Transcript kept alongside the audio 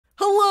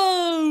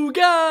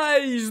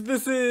guys,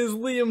 this is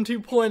Liam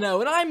 2.0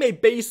 and I'm a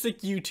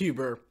basic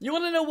YouTuber. You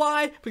wanna know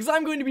why? Because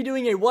I'm going to be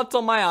doing a what's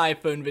on my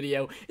iPhone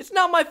video. It's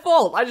not my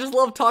fault, I just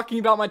love talking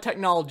about my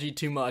technology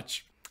too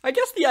much. I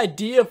guess the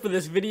idea for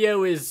this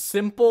video is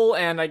simple,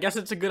 and I guess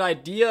it's a good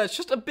idea. It's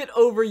just a bit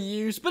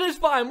overused, but it's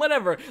fine,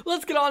 whatever.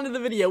 Let's get on to the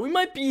video. We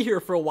might be here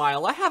for a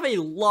while. I have a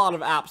lot of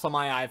apps on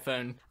my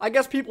iPhone. I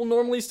guess people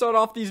normally start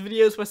off these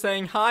videos by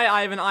saying, hi,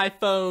 I have an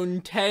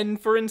iPhone 10,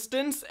 for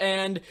instance,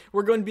 and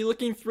we're going to be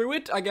looking through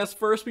it. I guess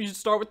first we should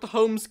start with the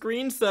home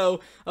screen, so,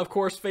 of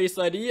course, Face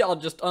ID. I'll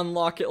just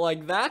unlock it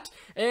like that,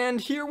 and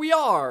here we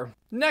are.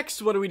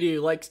 Next, what do we do?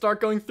 Like, start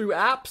going through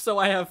apps? So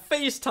I have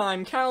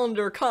FaceTime,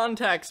 Calendar,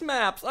 Contacts,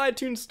 Maps,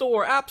 iTunes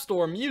Store, App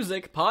Store,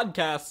 Music,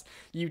 Podcasts,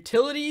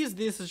 Utilities.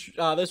 This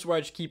is where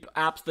I just keep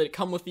apps that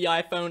come with the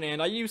iPhone,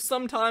 and I use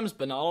sometimes,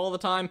 but not all the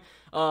time.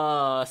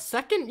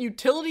 Second,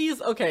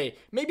 Utilities? Okay,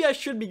 maybe I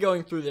should be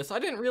going through this. I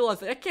didn't realize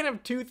that I can't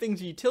have two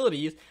things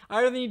Utilities. I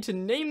either need to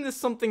name this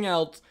something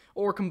else,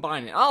 or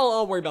combine it.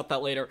 I'll worry about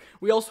that later.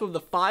 We also have the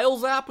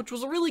Files app, which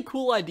was a really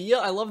cool idea.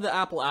 I love that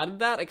Apple added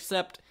that,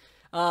 except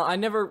I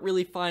never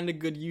really find a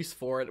good use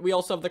for it. We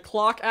also have the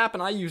Clock app,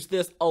 and I use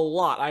this a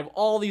lot. I have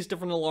all these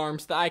different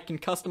alarms that I can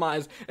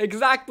customize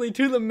exactly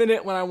to the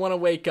minute when I want to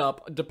wake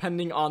up,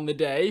 depending on the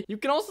day. You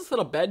can also set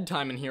a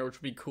bedtime in here,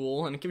 which would be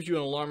cool, and it gives you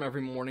an alarm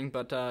every morning,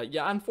 but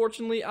yeah,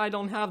 unfortunately, I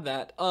don't have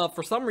that.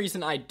 For some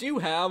reason, I do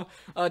have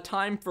a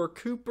time for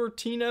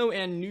Cupertino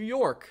and New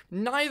York,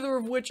 neither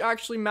of which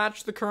actually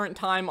match the current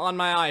time on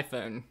my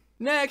iPhone.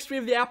 Next, we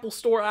have the Apple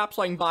Store app,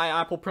 so I can buy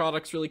Apple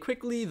products really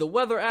quickly, the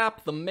Weather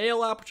app, the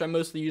Mail app, which I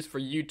mostly use for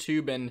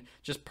YouTube and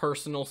just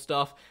personal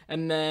stuff,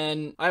 and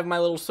then I have my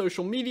little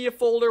social media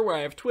folder where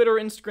I have Twitter,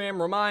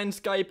 Instagram, Remind,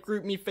 Skype,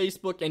 GroupMe,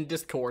 Facebook, and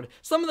Discord.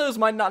 Some of those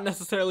might not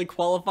necessarily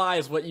qualify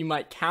as what you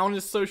might count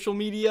as social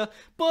media,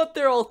 but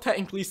they're all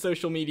technically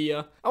social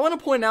media. I want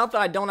to point out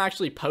that I don't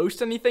actually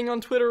post anything on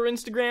Twitter or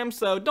Instagram,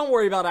 so don't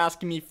worry about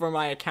asking me for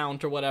my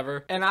account or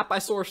whatever. An app I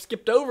sort of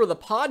skipped over, the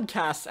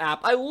Podcasts app.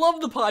 I love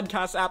the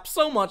Podcasts app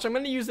so much. I'm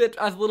going to use it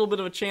as a little bit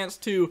of a chance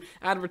to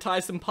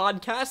advertise some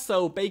podcasts.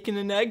 So Bacon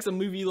and Eggs, a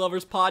movie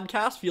lovers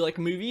podcast. If you like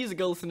movies,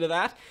 go listen to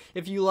that.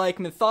 If you like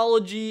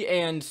mythology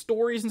and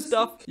stories and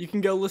stuff, you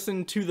can go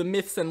listen to the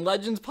Myths and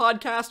Legends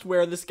podcast,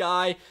 where this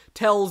guy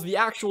tells the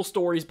actual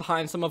stories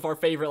behind some of our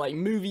favorite like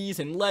movies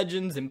and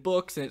legends and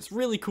books, and it's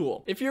really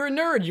cool. If you're a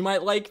nerd, you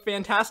might like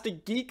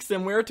Fantastic Geeks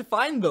and where to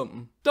find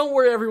them. Don't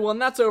worry everyone,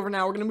 that's over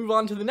now. We're going to move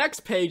on to the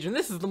next page, and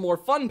this is the more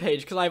fun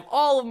page because I have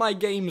all of my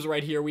games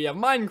right here. We have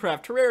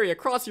Minecraft, Terraria,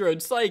 Crossy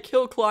Road, Psych,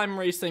 Hill Climb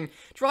Racing,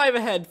 Drive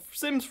Ahead,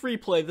 Sims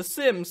Freeplay, The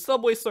Sims,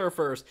 Subway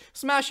Surfers,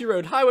 Smashy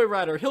Road, Highway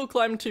Rider, Hill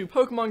Climb 2,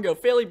 Pokemon Go,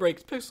 Fairly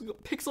Breaks,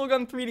 Pixel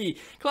Gun 3D,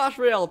 Clash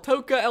Royale,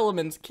 Toka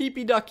Elements,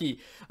 Keepy Ducky,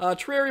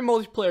 Terraria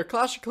Multiplayer,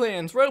 Clash of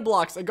Clans,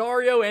 Roblox,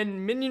 Agario,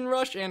 and Minion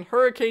Rush, and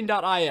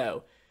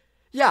Hurricane.io.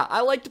 Yeah,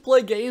 I like to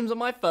play games on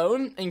my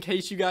phone, in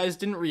case you guys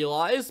didn't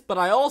realize, but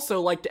I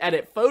also like to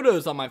edit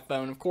photos on my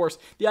phone. Of course,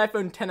 the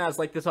iPhone 10 has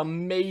like this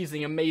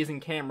amazing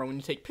camera when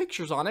you take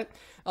pictures on it.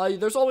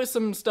 There's always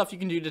some stuff you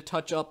can do to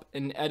touch up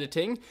in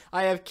editing.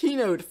 I have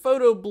Keynote,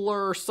 Photo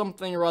Blur,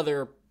 something or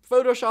other,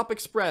 Photoshop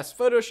Express,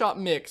 Photoshop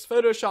Mix,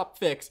 Photoshop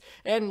Fix,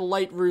 and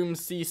Lightroom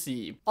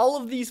CC. All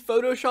of these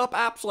Photoshop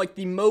apps are like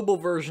the mobile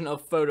version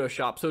of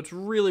Photoshop, so it's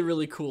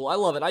really cool. I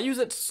love it. I use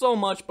it so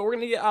much, but we're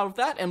gonna get out of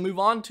that and move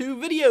on to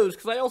videos,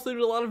 because I also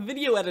do a lot of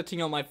video editing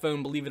on my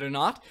phone, believe it or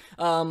not.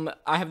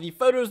 I have the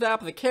Photos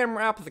app, the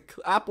Camera app, the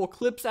Apple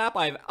Clips app,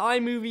 I have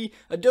iMovie,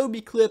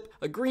 Adobe Clip,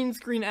 a green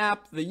screen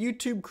app, the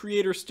YouTube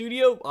Creator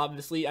Studio,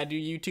 obviously I do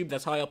YouTube,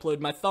 that's how I upload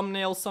my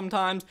thumbnails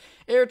sometimes,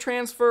 Air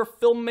Transfer,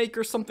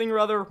 Filmmaker something or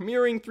other,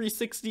 Mirroring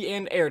 360,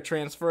 and Air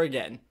Transfer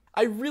again.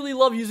 I really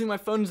love using my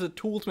phone as a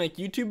tool to make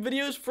YouTube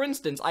videos. For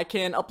instance, I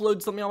can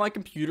upload something on my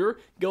computer,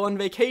 go on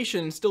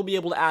vacation, and still be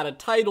able to add a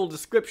title,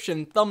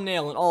 description,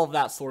 thumbnail, and all of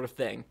that sort of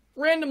thing.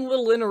 Random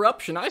little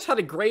interruption, I just had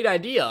a great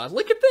idea.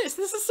 Look at this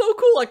is so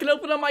cool. I can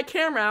open up my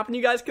camera app and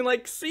you guys can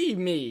like see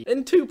me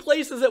in two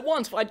places at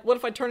once. What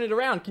if I turn it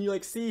around? Can you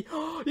like see?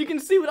 You can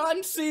see what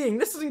I'm seeing.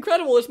 This is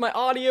incredible. There's my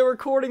audio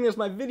recording, there's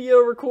my video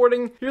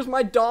recording. Here's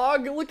my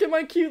dog. Look at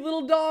my cute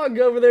little dog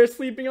over there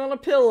sleeping on a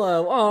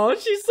pillow. Oh,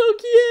 she's so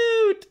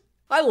cute.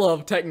 I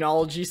love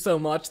technology so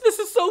much. This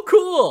is so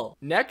cool.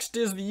 Next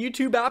is the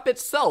YouTube app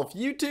itself.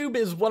 YouTube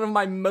is one of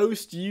my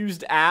most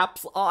used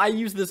apps. I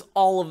use this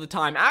all of the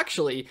time.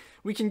 Actually,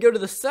 we can go to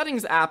the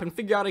Settings app and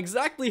figure out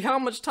exactly how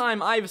much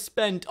time I've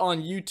spent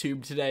on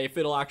YouTube today, if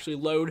it'll actually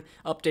load,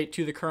 update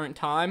to the current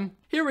time.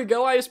 Here we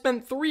go, I have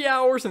spent 3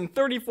 hours and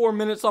 34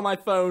 minutes on my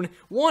phone.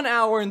 1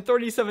 hour and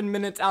 37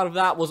 minutes out of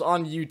that was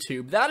on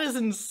YouTube. That is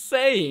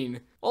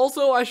insane.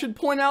 Also, I should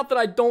point out that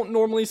I don't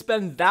normally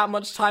spend that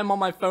much time on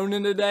my phone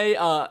in a day.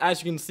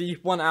 As you can see,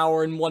 1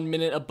 hour and 1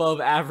 minute above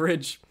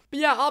average. But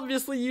yeah,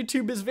 obviously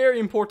YouTube is very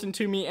important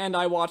to me and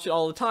I watch it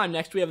all the time.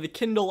 Next we have the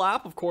Kindle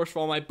app, of course, for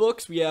all my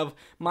books. We have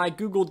my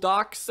Google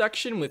Docs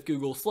section with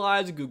Google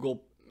Slides,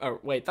 oh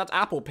wait, that's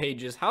Apple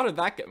Pages. How did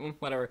that get,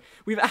 whatever.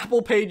 We have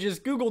Apple Pages,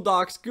 Google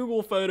Docs,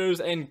 Google Photos,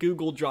 and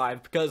Google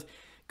Drive, because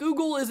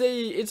Google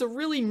it's a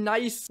really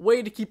nice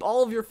way to keep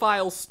all of your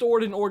files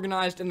stored and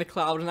organized in the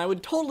cloud, and I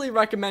would totally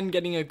recommend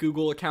getting a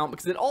Google account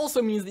because it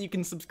also means that you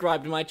can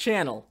subscribe to my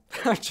channel.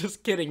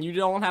 Just kidding, you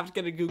don't have to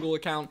get a Google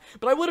account,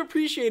 but I would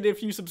appreciate it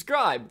if you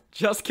subscribe.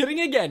 Just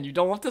kidding again, you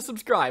don't have to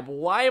subscribe.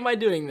 Why am I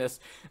doing this?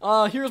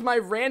 Here's my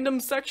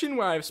random section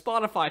where I have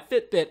Spotify,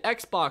 Fitbit,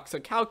 Xbox, a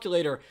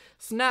calculator,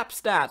 Snap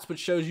Stats, which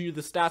shows you the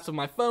stats of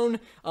my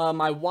phone,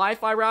 my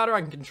Wi-Fi router,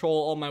 I can control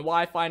all my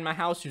Wi-Fi in my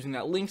house using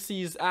that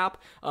Linksys app,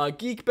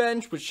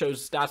 Geekbench, which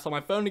shows stats on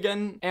my phone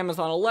again,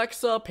 Amazon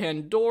Alexa,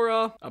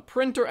 Pandora, a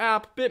printer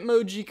app,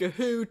 Bitmoji,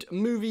 Kahoot,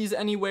 Movies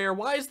Anywhere.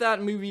 Why is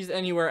that Movies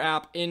Anywhere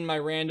app in my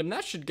random?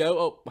 That should go,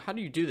 oh, how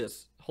do you do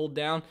this? Hold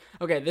down.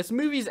 Okay, this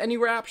Movies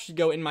Anywhere app should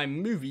go in my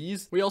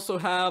movies. We also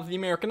have the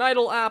American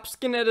Idol app,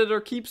 Skin Editor,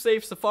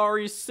 KeepSafe,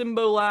 Safari,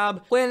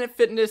 Symbolab, Planet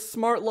Fitness,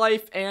 Smart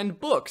Life, and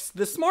Books.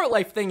 The Smart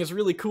Life thing is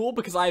really cool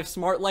because I have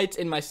smart lights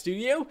in my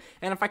studio,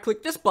 and if I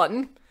click this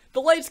button, the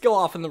lights go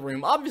off in the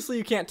room. Obviously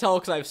you can't tell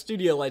because I have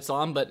studio lights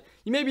on, but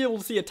you may be able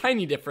to see a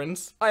tiny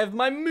difference. I have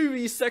my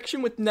movies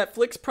section with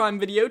Netflix, Prime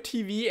Video,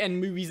 TV, and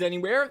Movies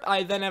Anywhere.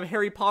 I then have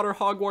Harry Potter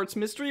Hogwarts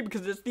Mystery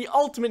because it's the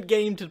ultimate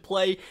game to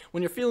play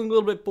when you're feeling a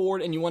little bit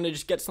bored and you want to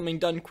just get something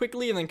done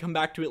quickly and then come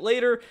back to it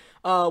later.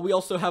 We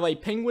also have a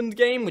Penguins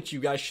game, which you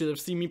guys should have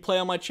seen me play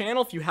on my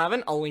channel. If you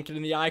haven't, I'll link it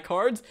in the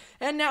iCards.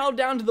 And now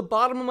down to the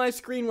bottom of my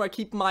screen where I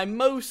keep my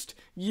most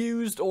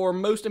used or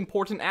most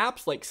important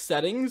apps like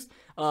Settings,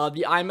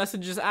 the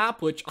iMessages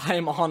app, which I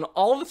am on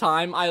all the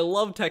time. I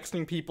love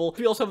texting people.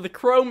 We also have the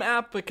Chrome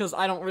app because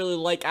I don't really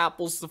like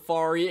Apple's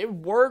Safari. It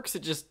works, it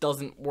just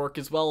doesn't work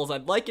as well as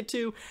I'd like it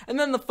to. And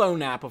then the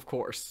phone app, of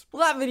course.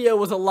 Well, that video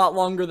was a lot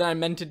longer than I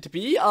meant it to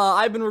be.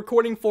 I've been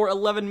recording for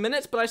 11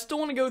 minutes, but I still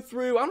want to go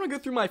through,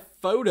 my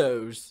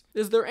photos.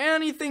 Is there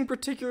anything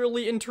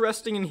particularly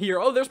interesting in here?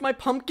 Oh, there's my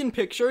pumpkin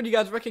picture. Do you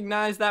guys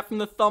recognize that from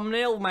the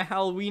thumbnail of my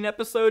Halloween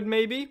episode,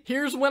 maybe?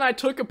 Here's when I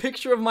took a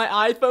picture of my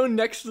iPhone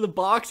next to the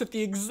box at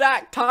the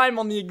exact time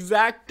on the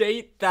exact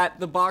date that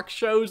the box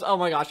shows. Oh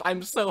my gosh,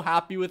 I'm so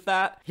happy with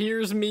that.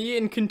 Here's me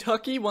in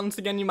Kentucky. Once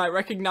again, you might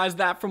recognize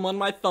that from one of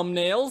my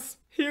thumbnails.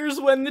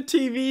 Here's when the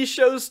TV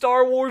show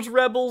Star Wars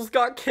Rebels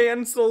got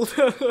canceled.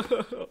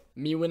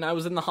 Me when I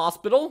was in the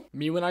hospital.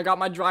 Me when I got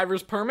my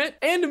driver's permit.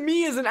 And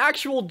me as an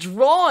actual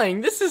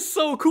drawing. This is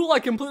so cool, I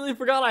completely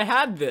forgot I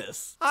had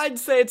this. I'd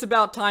say it's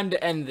about time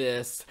to end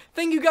this.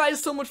 Thank you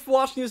guys so much for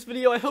watching this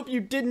video. I hope you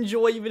did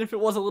enjoy, even if it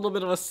was a little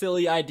bit of a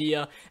silly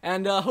idea.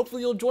 And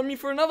hopefully you'll join me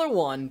for another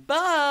one.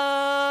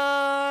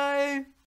 Bye!